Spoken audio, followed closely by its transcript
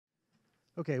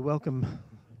Okay, welcome.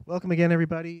 Welcome again,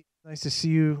 everybody. Nice to see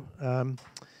you.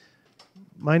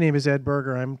 My name is Ed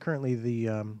Berger. I'm currently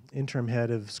the interim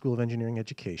head of School of Engineering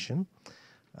Education.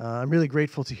 I'm really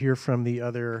grateful to hear from the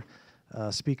other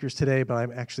speakers today, but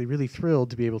I'm actually really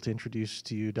thrilled to be able to introduce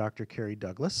to you Dr. Kerrie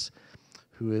Douglas,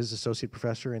 who is Associate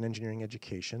Professor in Engineering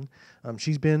Education.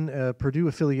 She's been a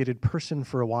Purdue-affiliated person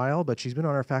for a while, but she's been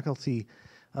on our faculty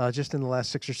just in the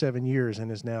last 6 or 7 years and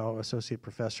is now Associate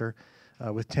Professor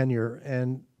with tenure.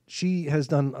 And she has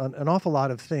done an awful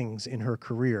lot of things in her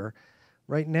career.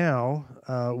 Right now,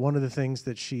 one of the things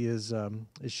that she is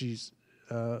she's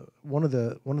one of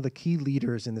the key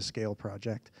leaders in the SCALE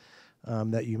project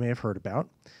that you may have heard about.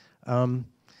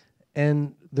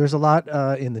 And there's a lot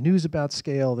in the news about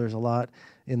SCALE. There's a lot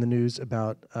in the news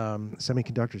about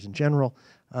semiconductors in general.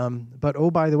 But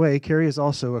oh, by the way, Kerrie is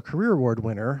also a career award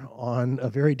winner on a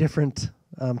very different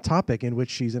topic in which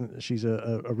she's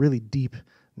a really deep,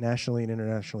 nationally and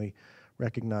internationally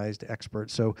recognized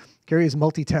expert. So Kerrie is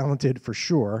multi-talented for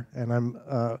sure, and I'm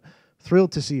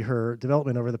thrilled to see her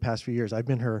development over the past few years. I've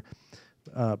been her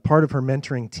part of her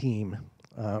mentoring team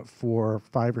for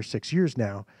 5 or 6 years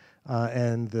now,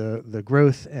 and the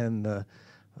growth and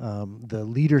the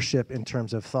leadership in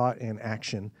terms of thought and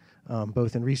action,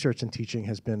 both in research and teaching,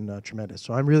 has been tremendous.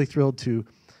 So I'm really thrilled to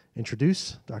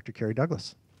introduce Dr. Kerrie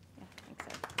Douglas.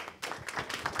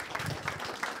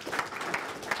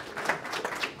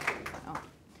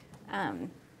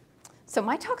 So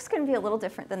my talk's going to be a little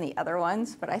different than the other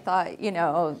ones, but I thought,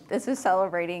 this is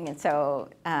celebrating, and so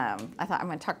I thought I'm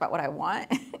going to talk about what I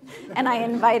want. And I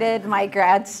invited my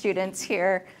grad students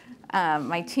here,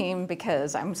 my team,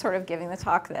 because I'm sort of giving the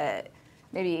talk that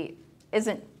maybe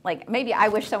isn't, maybe I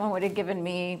wish someone would have given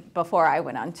me before I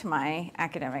went on to my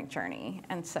academic journey.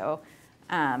 And so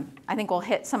I think we'll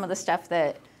hit some of the stuff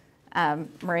that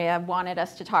Maria wanted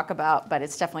us to talk about, but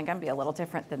it's definitely going to be a little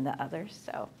different than the others.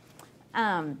 So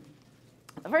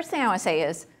the first thing I want to say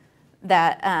is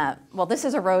that, this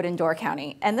is a road in Door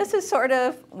County, and this is sort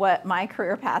of what my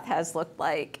career path has looked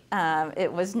like.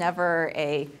 It was never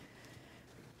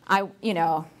I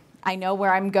know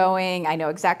where I'm going, I know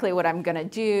exactly what I'm going to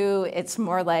do. It's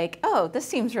more like, oh, this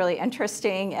seems really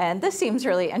interesting, and this seems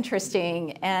really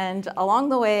interesting, and along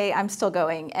the way, I'm still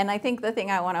going. And I think the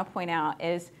thing I want to point out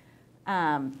is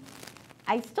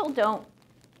I still don't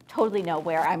totally know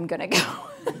where I'm going to go.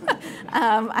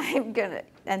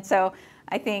 And so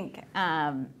I think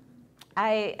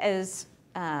as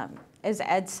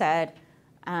Ed said,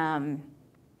 I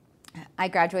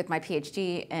graduated with my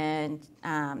PhD in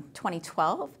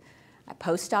 2012. I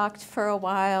postdoced for a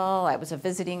while. I was a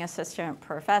visiting assistant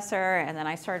professor, and then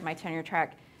I started my tenure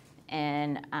track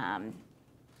in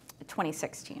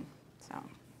 2016.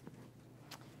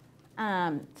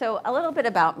 So a little bit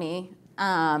about me.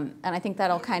 And I think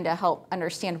that'll kind of help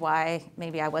understand why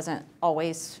maybe I wasn't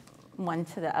always one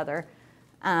to the other,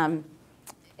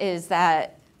 is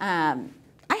that I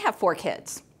have 4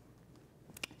 kids.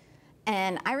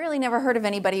 And I really never heard of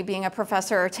anybody being a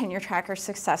professor or tenure track or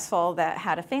successful that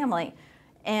had a family.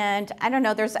 And I don't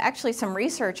know, there's actually some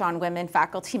research on women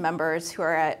faculty members who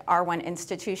are at R1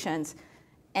 institutions,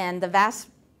 and the vast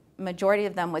majority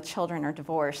of them with children are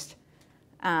divorced.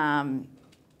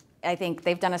 I think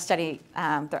they've done a study,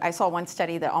 I saw one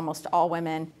study that almost all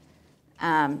women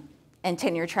in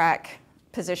tenure track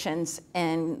positions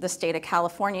in the state of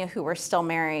California who were still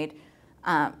married,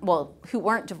 who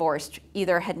weren't divorced,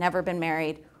 either had never been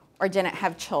married or didn't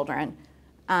have children.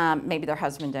 Maybe their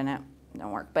husband didn't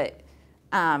work. But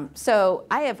so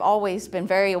I have always been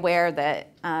very aware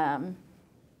that I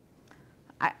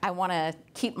want to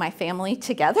keep my family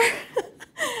together.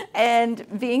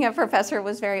 And being a professor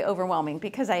was very overwhelming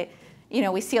because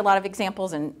we see a lot of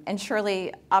examples, and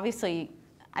surely, obviously,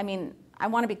 I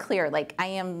want to be clear, I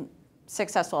am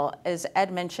successful. As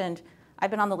Ed mentioned,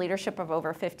 I've been on the leadership of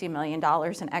over $50 million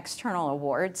in external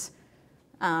awards.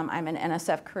 I'm an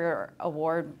NSF Career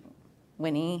Award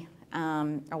awardee.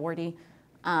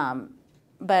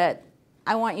 But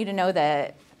I want you to know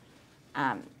that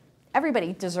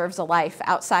everybody deserves a life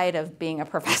outside of being a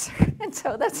professor. And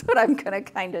so that's what I'm going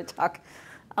to kind of talk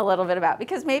a little bit about,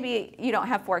 because maybe you don't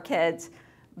have 4 kids,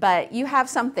 but you have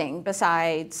something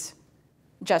besides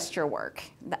just your work.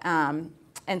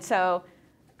 So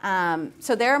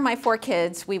there are my 4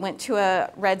 kids. We went to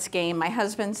a Reds game. My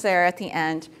husband's there at the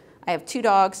end. I have 2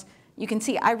 dogs. You can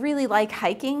see I really like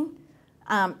hiking.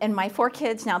 And my 4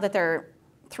 kids, now that they're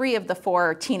 3 of the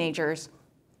 4 teenagers,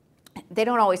 they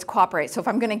don't always cooperate. So if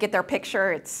I'm going to get their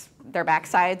picture, it's their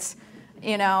backsides,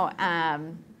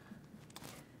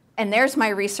 And there's my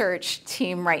research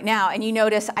team right now. And you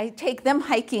notice I take them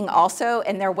hiking also,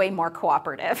 and they're way more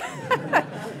cooperative.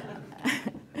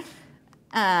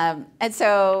 And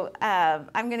so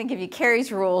I'm going to give you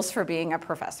Kerrie's rules for being a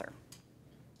professor.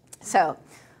 So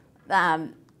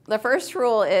the first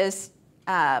rule is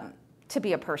to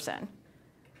be a person.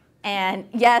 And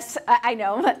yes, I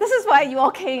know, this is why you all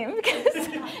came, because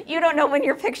you don't know when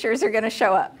your pictures are going to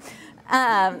show up.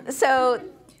 So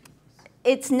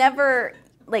it's never,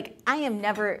 like, I am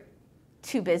never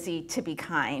too busy to be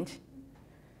kind.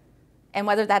 And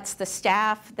whether that's the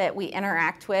staff that we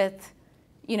interact with,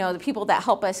 you know, the people that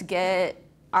help us get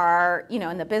our, you know,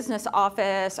 in the business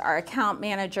office, our account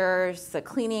managers, the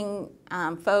cleaning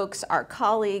folks, our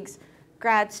colleagues,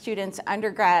 grad students,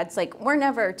 undergrads, like, we're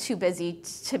never too busy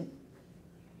to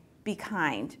be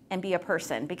kind and be a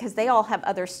person, because they all have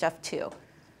other stuff too.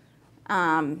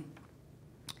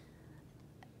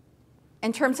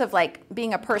 In terms of like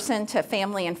being a person to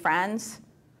family and friends,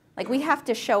 like, we have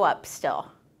to show up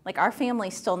still. Like, our family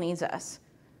still needs us,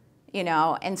 you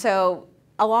know? And so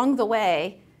along the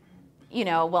way, you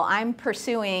know, while I'm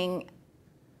pursuing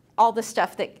all the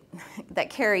stuff that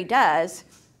Kerrie does,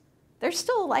 there's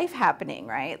still life happening,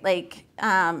 right? Like,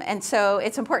 and so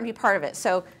it's important to be part of it.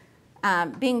 So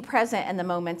being present in the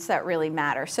moments that really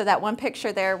matter. So that one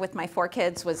picture there with my 4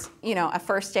 kids was, you know, a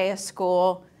first day of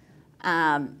school.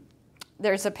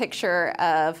 There's a picture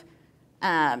of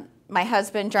my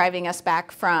husband driving us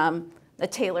back from the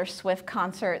Taylor Swift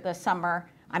concert this summer.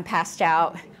 I'm passed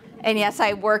out. And yes,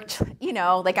 I worked, you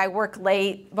know, like, I work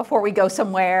late before we go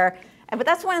somewhere. But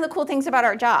that's one of the cool things about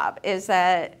our job, is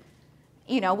that,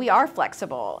 you know, we are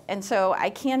flexible. And so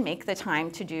I can make the time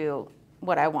to do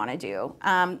what I want to do.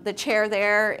 The chair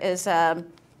there is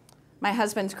my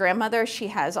husband's grandmother. She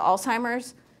has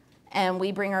Alzheimer's, and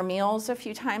we bring her meals a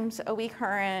few times a week,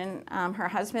 her and her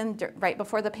husband. Right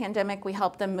before the pandemic, we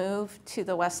helped them move to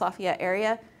the West Lafayette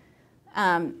area.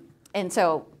 And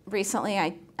so recently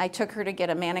I took her to get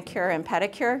a manicure and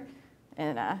pedicure.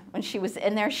 And when she was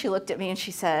in there, she looked at me and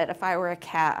she said, "If I were a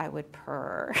cat, I would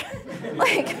purr."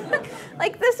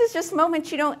 like, this is just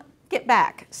moments you don't get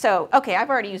back. So, okay, I've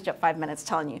already used up 5 minutes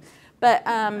telling you. But,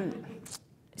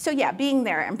 so yeah, being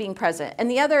there and being present. And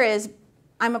the other is,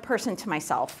 I'm a person to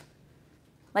myself.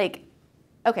 Like,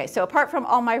 okay, so apart from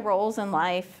all my roles in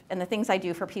life and the things I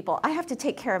do for people, I have to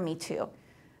take care of me too.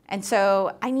 And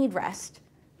so I need rest.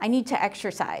 I need to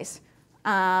exercise.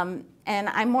 And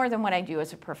I'm more than what I do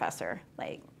as a professor.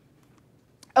 Like,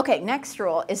 okay, next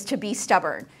rule is to be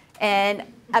stubborn and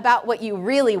about what you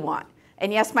really want.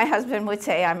 And yes, my husband would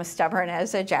say I'm as stubborn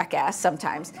as a jackass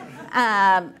sometimes.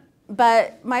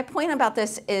 But my point about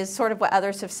this is sort of what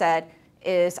others have said,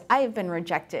 is I have been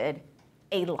rejected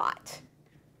a lot.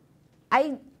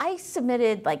 I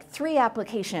submitted like 3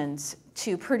 applications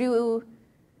to Purdue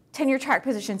tenure track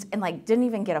positions and like didn't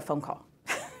even get a phone call.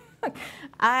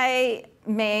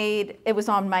 It was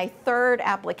on my 3rd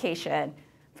application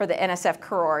for the NSF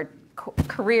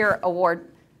Career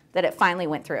Award that it finally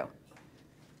went through.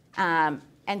 And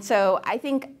so I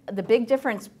think the big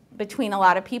difference between a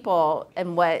lot of people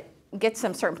and what gets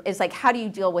them certain is like, how do you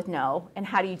deal with no and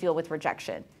how do you deal with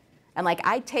rejection? And like,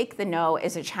 I take the no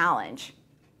as a challenge.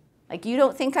 Like, you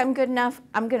don't think I'm good enough,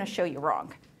 I'm gonna show you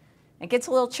wrong. It gets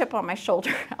a little chip on my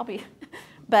shoulder,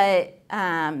 but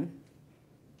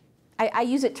I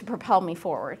use it to propel me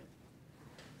forward.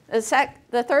 The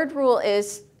 3rd rule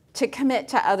is to commit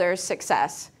to others'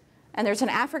 success. And there's an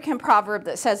African proverb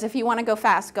that says, if you want to go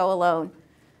fast, go alone.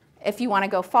 If you want to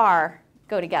go far,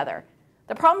 go together.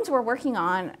 The problems we're working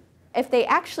on, if they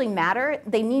actually matter,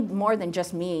 they need more than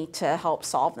just me to help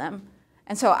solve them.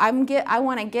 And so I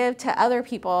want to give to other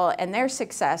people and their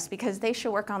success, because they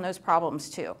should work on those problems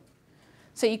too.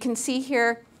 So you can see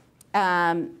here,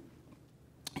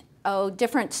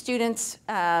 different students,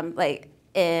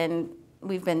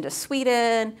 we've been to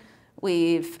Sweden.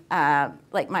 We've,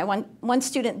 like my one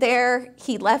student there,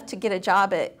 he left to get a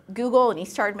job at Google and he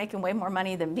started making way more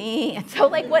money than me. And so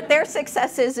like what their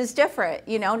success is different.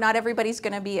 You know, not everybody's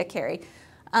gonna be a Kerrie.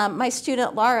 My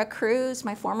student Laura Cruz,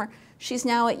 my former, she's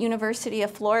now at University of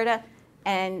Florida,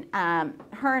 and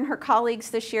her and her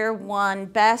colleagues this year won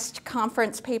Best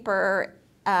Conference Paper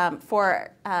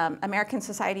for American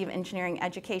Society of Engineering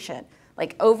Education,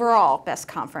 like overall Best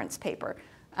Conference Paper.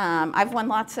 I've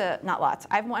won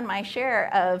I've won my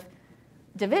share of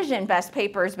division best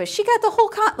papers, but she got the whole,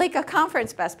 a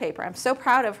conference best paper. I'm so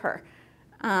proud of her.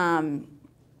 I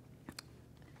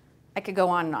could go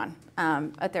on and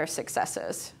on at their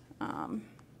successes.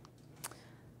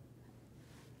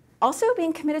 Also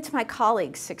being committed to my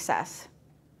colleagues' success.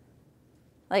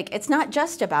 Like, it's not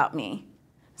just about me.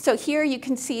 So here you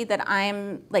can see that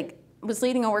I'm was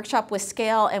leading a workshop with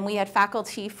Scale, and we had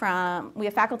faculty from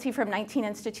 19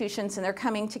 institutions, and they're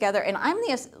coming together, and I'm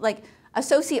the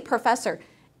associate professor.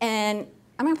 And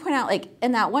I'm going to point out,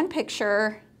 in that one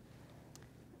picture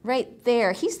right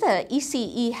there, he's the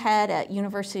ECE head at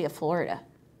University of Florida.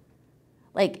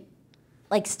 Like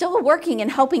still working and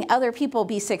helping other people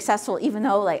be successful, even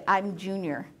though I'm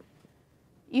junior.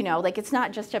 It's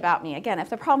not just about me. Again, if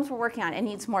the problems we're working on, it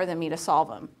needs more than me to solve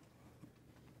them.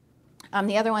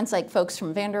 The other one's folks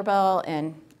from Vanderbilt,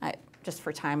 and just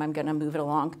for time, I'm going to move it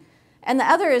along. And the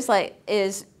other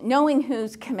is knowing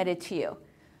who's committed to you.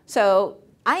 So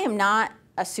I am not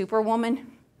a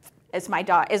superwoman, as my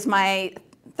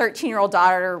 13-year-old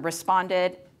daughter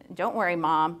responded. Don't worry,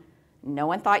 Mom. No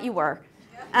one thought you were.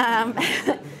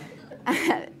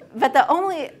 But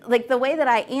the way that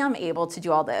I am able to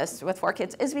do all this with 4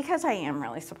 kids is because I am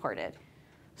really supported.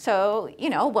 So,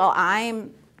 while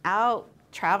I'm out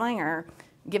traveling or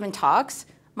giving talks,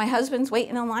 my husband's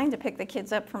waiting in line to pick the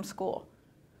kids up from school,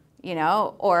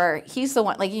 or he's the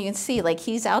one, you can see,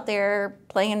 he's out there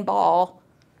playing ball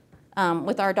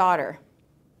with our daughter.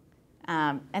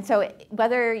 And so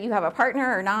whether you have a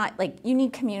partner or not, you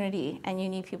need community, and you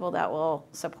need people that will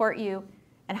support you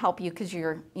and help you, because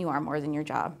you are more than your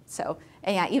job. So,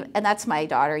 and yeah, and that's my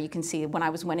daughter. You can see when I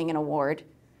was winning an award,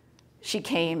 she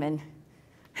came, and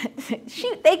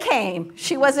they came.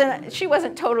 She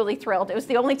wasn't totally thrilled. It was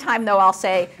the only time, though, I'll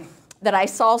say, that I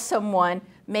saw someone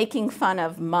making fun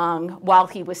of Mung while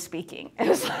he was speaking. It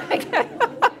was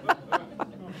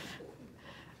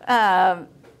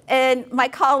and my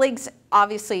colleagues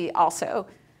obviously also.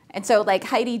 And so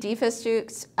Heidi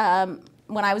Diefus-Dukes,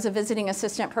 when I was a visiting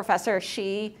assistant professor,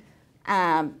 she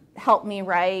helped me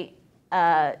write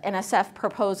an NSF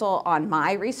proposal on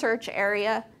my research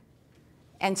area.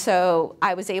 And so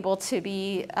I was able to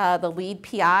be the lead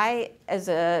PI as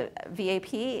a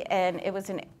VAP, and it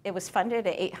was funded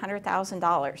at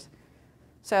 $800,000.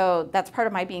 So that's part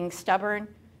of my being stubborn.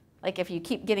 If you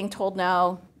keep getting told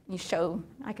no, you show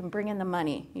I can bring in the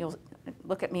money. You'll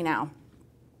look at me now.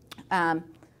 And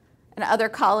other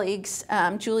colleagues,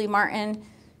 Julie Martin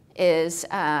is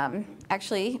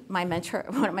actually my mentor.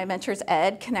 One of my mentors,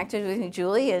 Ed, connected with me,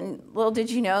 Julie, and little did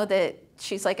you know that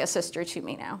she's like a sister to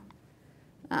me now.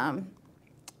 And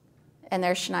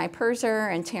there's Shania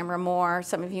Perzer and Tamara Moore.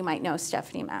 Some of you might know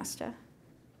Stephanie Masta.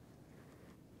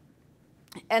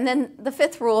 And then the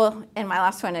 5th rule, and my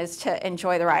last one, is to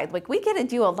enjoy the ride. We get to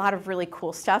do a lot of really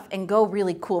cool stuff and go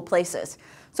really cool places.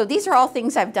 So these are all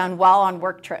things I've done while on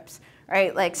work trips,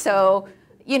 right?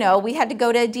 We had to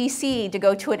go to DC to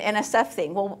go to an NSF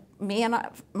thing. Well, me and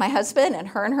my husband and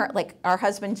her, our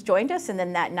husbands joined us, and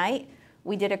then that night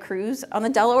we did a cruise on the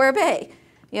Delaware Bay.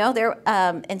 There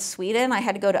in Sweden, I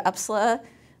had to go to Uppsala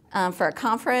for a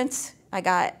conference. I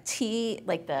got tea,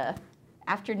 the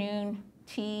afternoon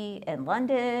tea in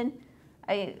London.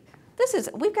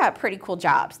 We've got pretty cool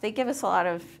jobs. They give us a lot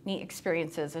of neat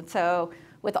experiences. And so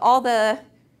with all the,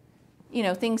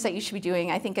 things that you should be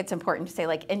doing, I think it's important to say,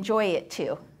 enjoy it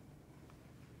too.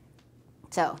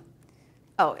 So,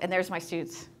 and there's my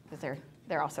students, because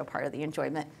they're also part of the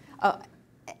enjoyment.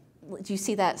 Do you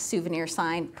see that souvenir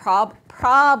sign?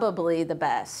 Probably the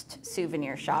best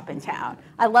souvenir shop in town.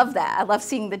 I love that. I love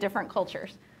seeing the different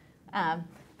cultures.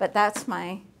 But that's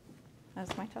my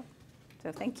talk.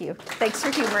 So thank you. Thanks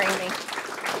for humoring me.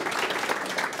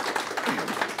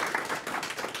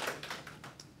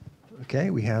 Okay,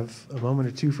 we have a moment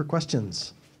or two for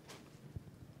questions.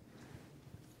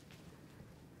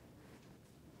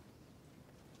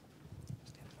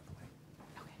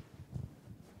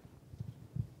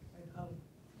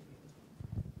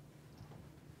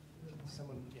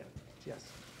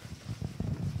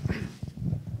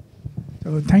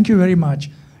 So thank you very much.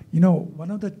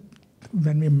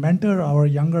 When we mentor our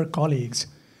younger colleagues,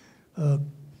 a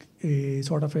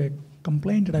sort of a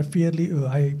complaint that I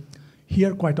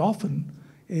hear quite often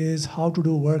is how to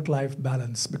do work-life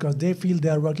balance, because they feel they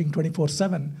are working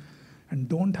 24/7 and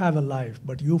don't have a life.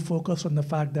 But you focus on the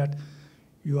fact that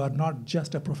you are not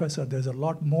just a professor. There's a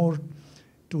lot more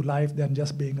to life than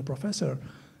just being a professor.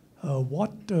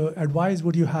 What advice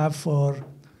would you have for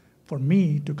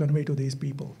me to convey to these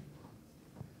people?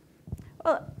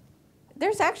 Well,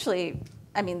 there's actually,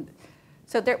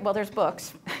 there's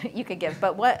books you could give,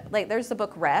 but there's the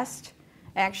book Rest.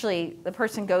 Actually, the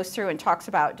person goes through and talks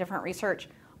about different research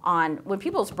on when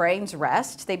people's brains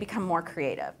rest, they become more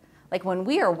creative. When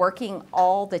we are working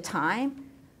all the time,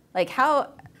 we're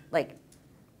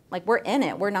in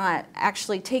it. We're not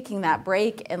actually taking that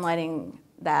break and letting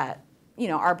that,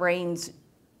 our brains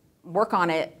work on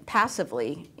it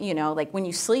passively. You know, like when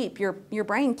you sleep, your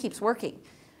brain keeps working.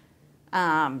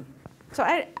 So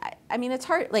I mean, it's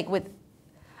hard. Like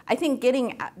I think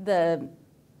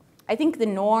the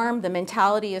norm, the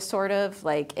mentality is sort of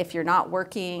like if you're not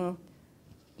working,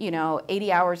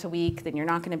 80 hours a week, then you're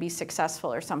not going to be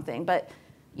successful or something. But,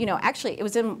 actually it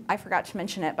was I forgot to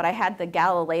mention it, but I had the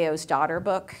Galileo's Daughter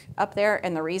book up there.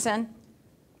 And the reason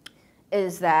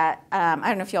is that, I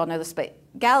don't know if you all know this, but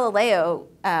Galileo,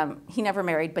 he never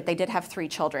married, but they did have 3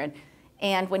 children.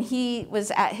 And when he was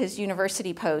at his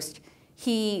university post,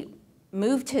 he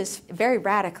very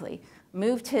radically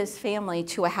moved his family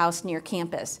to a house near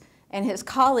campus. And his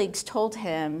colleagues told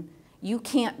him, you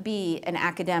can't be an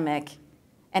academic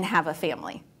and have a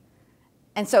family.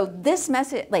 And so this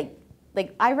message, like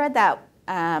I read that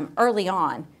early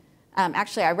on.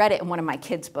 Actually, I read it in one of my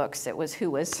kids' books. It was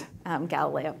Who Was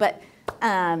Galileo? But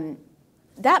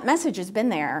that message has been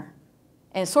there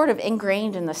and sort of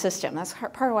ingrained in the system. That's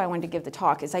part of why I wanted to give the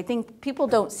talk, is I think people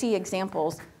don't see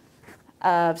examples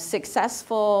of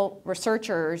successful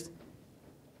researchers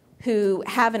who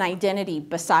have an identity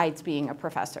besides being a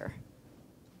professor.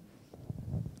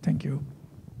 Thank you.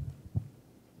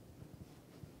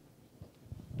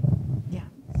 Yeah.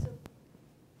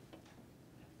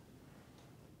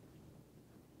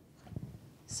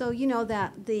 So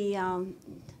that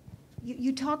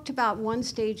you talked about one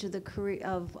stage of the career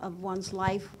of one's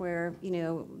life where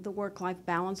the work-life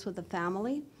balance with the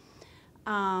family.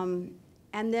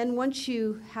 And then once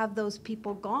you have those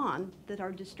people gone that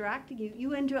are distracting you,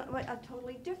 you enter a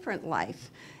totally different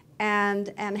life, and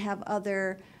have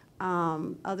other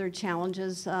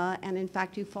challenges. And in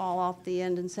fact, you fall off the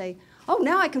end and say, "Oh,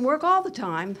 now I can work all the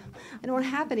time. I don't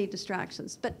have any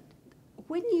distractions." But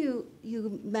when you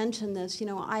mention this,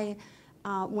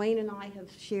 Wayne and I have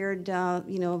shared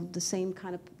the same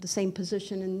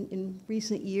position in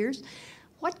recent years.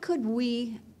 What could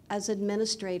we as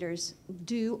administrators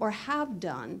do or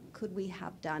could we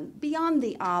have done beyond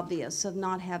the obvious of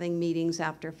not having meetings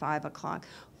after 5 o'clock?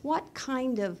 What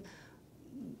kind of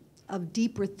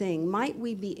deeper thing might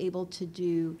we be able to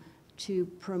do to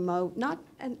promote,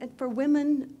 and for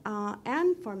women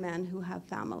and for men who have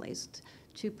families,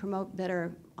 to promote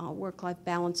better work-life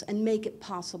balance and make it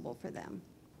possible for them?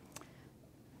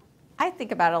 I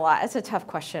think about it a lot. It's a tough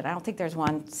question. I don't think there's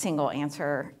one single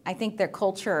answer. I think their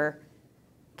culture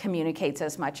communicates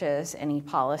as much as any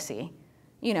policy.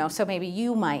 So maybe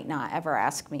you might not ever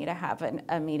ask me to have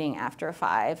a meeting after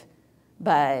 5,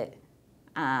 but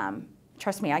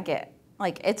trust me, I get,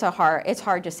 it's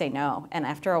hard to say no. And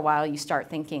after a while you start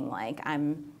thinking I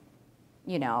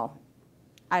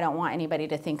don't want anybody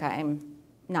to think I'm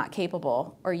not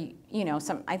capable, or I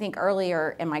think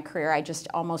earlier in my career I just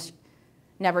almost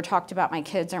never talked about my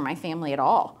kids or my family at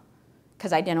all,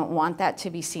 because I didn't want that to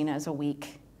be seen as a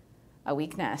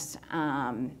weakness.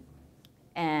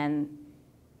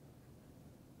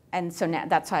 And so now,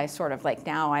 that's why I sort of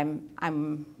now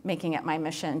I'm making it my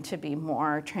mission to be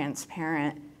more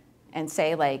transparent and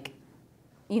say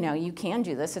you can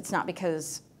do this. It's not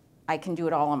because I can do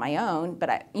it all on my own,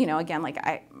 but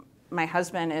my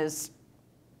husband is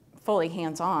fully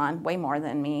hands-on, way more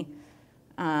than me.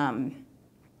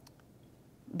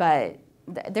 But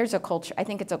there's a culture, I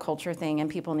think it's a culture thing, and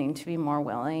people need to be more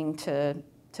willing to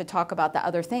talk about the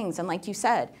other things. And like you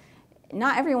said,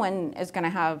 not everyone is going to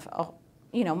have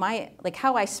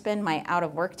how I spend my out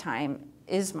of work time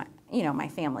is my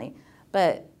family,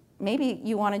 but maybe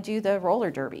you want to do the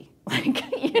roller derby,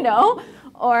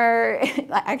 or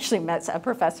I actually met a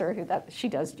professor she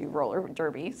does do roller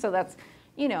derby. So that's,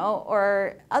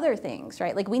 or other things,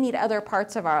 right? We need other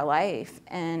parts of our life.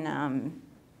 And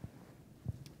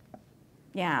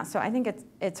so I think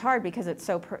it's hard because it's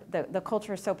the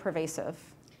culture is so pervasive.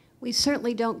 We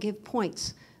certainly don't give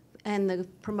points, and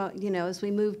as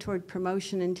we move toward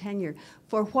promotion and tenure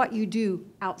for what you do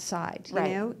outside.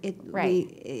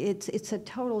 It's a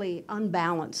totally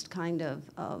unbalanced kind of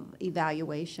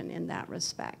evaluation in that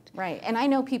respect. Right, and I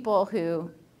know people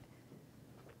who,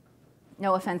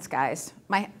 no offense, guys,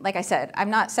 like I said,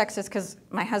 I'm not sexist because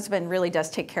my husband really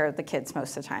does take care of the kids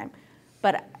most of the time,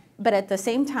 but at the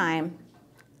same time,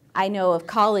 I know of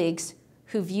colleagues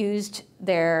who've used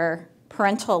their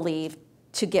parental leave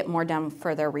to get more done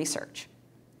for their research.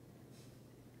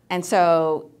 And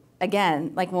so,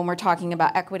 again, when we're talking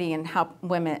about equity and how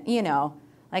women,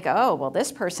 oh, well,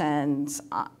 this person's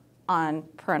on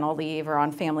parental leave or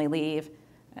on family leave.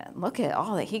 Look at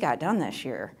all that he got done this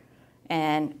year.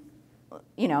 And,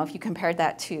 if you compared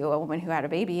that to a woman who had a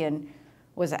baby and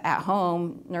was at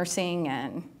home nursing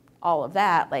and all of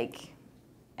that,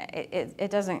 it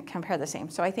doesn't compare the same.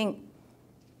 So I think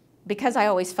because I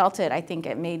always felt it, I think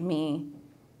it made me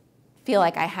feel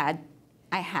like I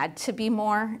had to be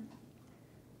more.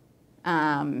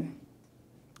 And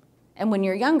when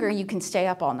you're younger, you can stay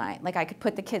up all night. Like I could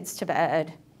put the kids to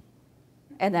bed,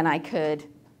 and then I could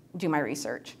do my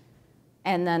research.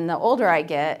 And then the older I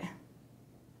get,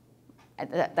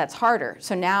 that's harder.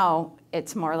 So now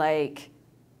it's more like,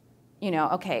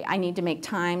 okay, I need to make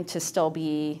time to still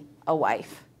be a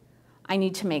wife. I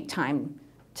need to make time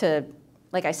to,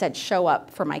 like I said, show up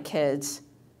for my kids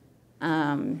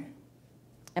and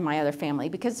my other family,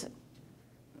 because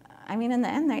I mean, in the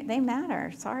end, they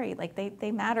matter. Sorry, like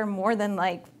they matter more than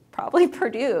like probably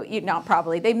Purdue. Not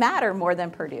probably, they matter more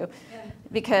than Purdue,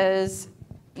 because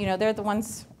they're the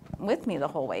ones with me the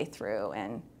whole way through,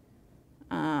 and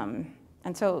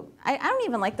so I don't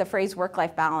even like the phrase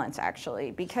work-life balance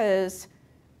actually, because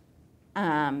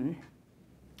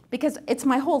it's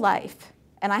my whole life,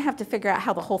 and I have to figure out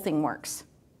how the whole thing works.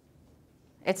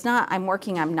 It's not I'm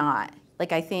working, I'm not.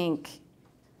 Like I think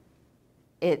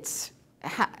it's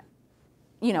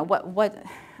what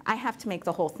I have to make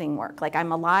the whole thing work. Like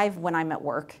I'm alive when I'm at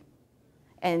work,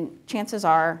 and chances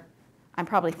are I'm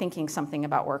probably thinking something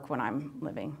about work when I'm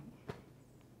living.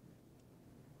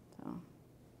 So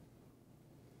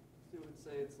you would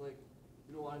say it's like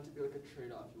you don't want it to be like a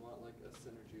trade-off. You want like a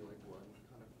synergy, like one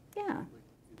kind of. Yeah. Like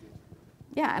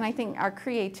Yeah, and I think our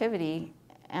creativity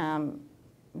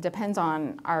depends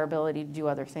on our ability to do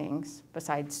other things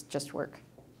besides just work.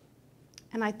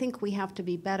 And I think we have to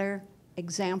be better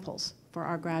examples for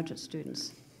our graduate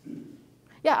students.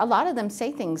 Yeah, a lot of them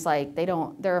say things like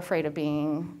they're afraid of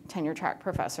being tenure track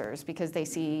professors because they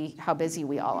see how busy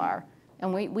we all are.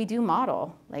 And we do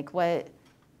model like what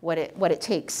it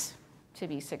takes to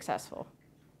be successful.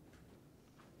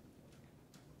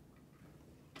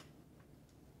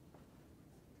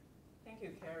 Thank you,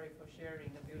 Kerrie, for sharing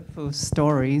the beautiful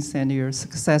stories and your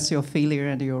success, your failure,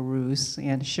 and your rules,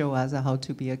 and show us how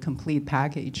to be a complete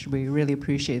package. We really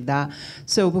appreciate that.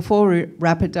 So before we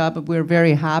wrap it up, we're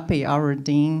very happy our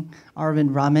Dean,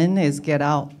 Arvind Raman, is get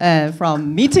out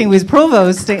from meeting with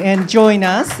Provost and join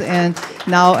us. And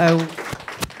now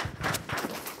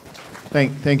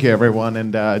Thank you, everyone,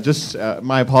 and just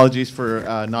my apologies for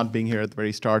not being here at the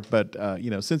very start, but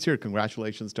sincere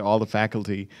congratulations to all the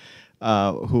faculty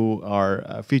who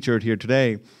are featured here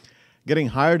today. Getting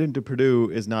hired into Purdue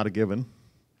is not a given.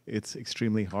 It's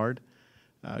extremely hard.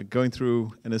 Going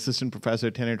through an assistant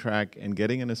professor tenure track and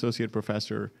getting an associate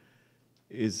professor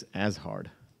is as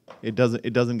hard. It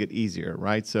doesn't get easier,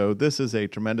 right? So this is a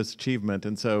tremendous achievement,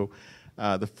 and so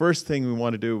the first thing we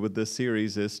want to do with this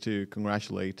series is to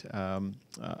congratulate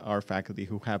our faculty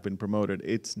who have been promoted.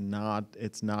 It's not,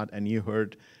 and you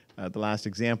heard the last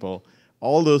example,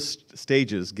 all those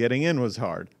stages, getting in was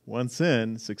hard. Once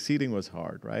in, succeeding was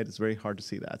hard, right? It's very hard to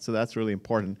see that. So that's really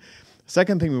important.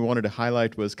 Second thing we wanted to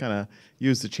highlight was kind of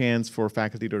use the chance for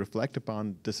faculty to reflect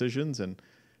upon decisions, and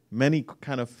many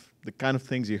the kind of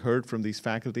things you heard from these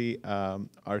faculty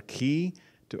are key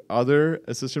to other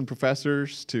assistant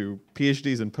professors, to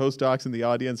PhDs and postdocs in the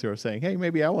audience who are saying, hey,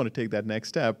 maybe I want to take that next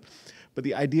step. But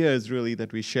the idea is really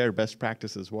that we share best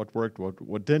practices, what worked,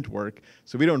 what didn't work,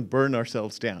 so we don't burn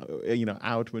ourselves down,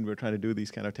 out when we're trying to do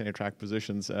these kind of tenure track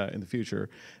positions in the future.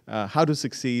 How to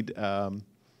succeed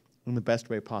in the best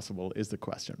way possible is the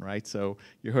question, right? So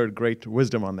you heard great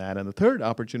wisdom on that. And the third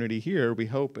opportunity here, we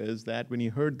hope, is that when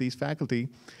you heard these faculty,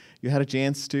 you had a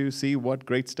chance to see what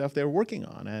great stuff they're working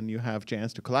on, and you have a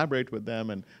chance to collaborate with them.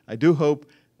 And I do hope,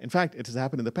 in fact, it has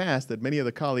happened in the past, that many of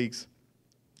the colleagues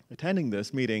attending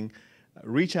this meeting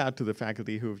reach out to the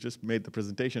faculty who have just made the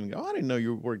presentation and go, oh, I didn't know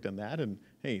you worked on that, and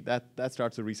hey, that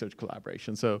starts a research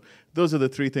collaboration. So those are the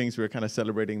three things we're kind of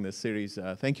celebrating this series.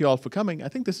 Thank you all for coming. I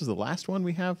think this is the last one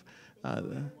we have.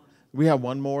 We have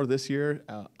one more this year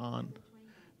on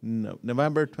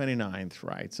November 29th,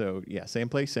 right? So yeah, same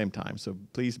place, same time. So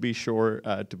please be sure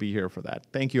to be here for that.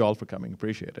 Thank you all for coming.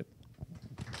 Appreciate it.